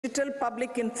digital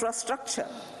public infrastructure,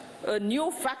 a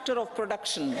new factor of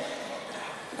production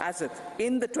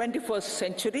in the 21st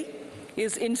century,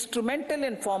 is instrumental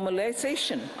in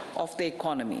formalization of the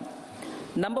economy.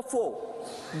 Number 4,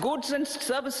 goods and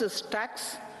services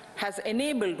tax has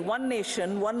enabled one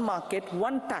nation, one market,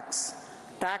 one tax.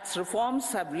 Tax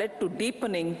reforms have led to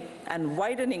deepening and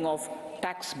widening of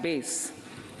tax base.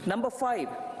 Number 5,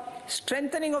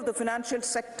 strengthening of the financial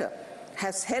sector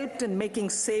has helped in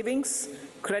making savings,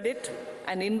 credit,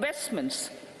 and investments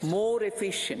more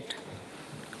efficient.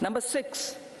 Number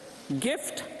 6,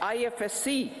 GIFT,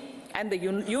 IFSC, and the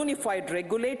Unified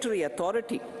Regulatory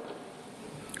Authority,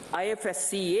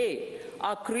 IFSCA,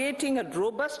 are creating a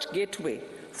robust gateway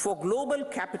for global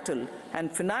capital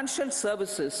and financial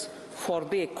services for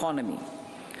the economy.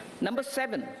 Number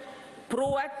 7,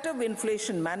 proactive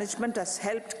inflation management has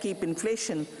helped keep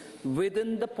inflation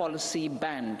within the policy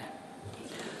band.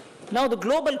 Now, the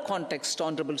global context,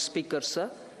 Honorable Speaker,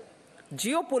 sir.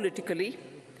 Geopolitically,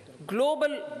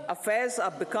 global affairs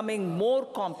are becoming more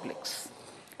complex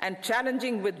and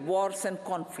challenging with wars and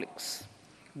conflicts.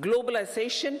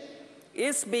 Globalization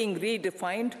is being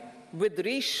redefined with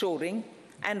reshoring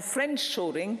and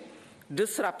friendshoring,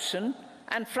 disruption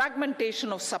and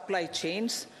fragmentation of supply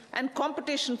chains, and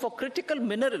competition for critical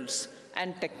minerals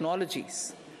and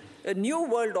technologies. A new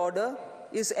world order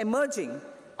is emerging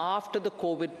after the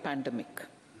COVID pandemic.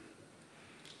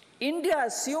 India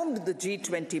assumed the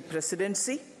G20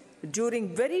 presidency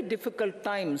during very difficult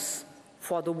times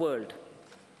for the world.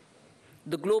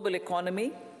 The global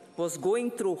economy was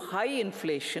going through high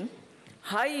inflation,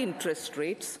 high interest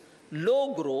rates,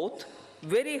 low growth,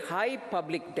 very high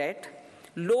public debt,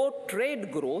 low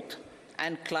trade growth,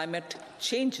 and climate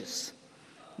changes.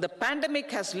 The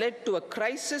pandemic has led to a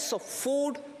crisis of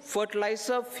food,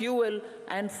 fertilizer, fuel,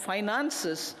 and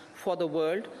finances for the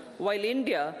world, while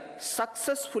India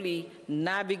successfully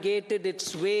navigated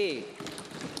its way.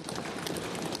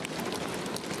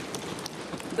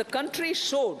 The country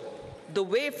showed the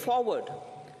way forward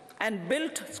and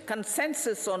built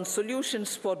consensus on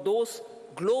solutions for those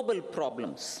global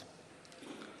problems.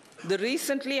 The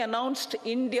recently announced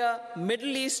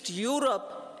India-Middle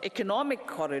East-Europe economic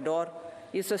corridor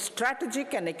is a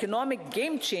strategic and economic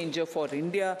game changer for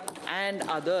India and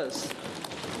others.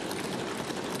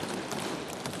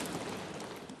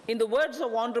 In the words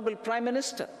of Honorable Prime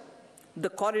Minister, the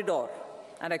corridor,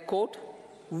 and I quote,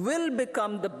 will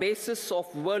become the basis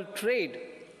of world trade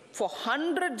for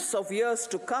hundreds of years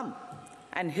to come,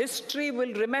 and history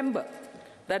will remember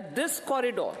that this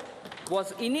corridor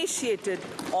was initiated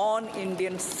on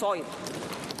Indian soil,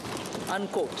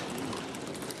 unquote.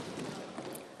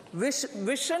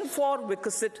 Vision for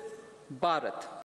Vikasit Bharat.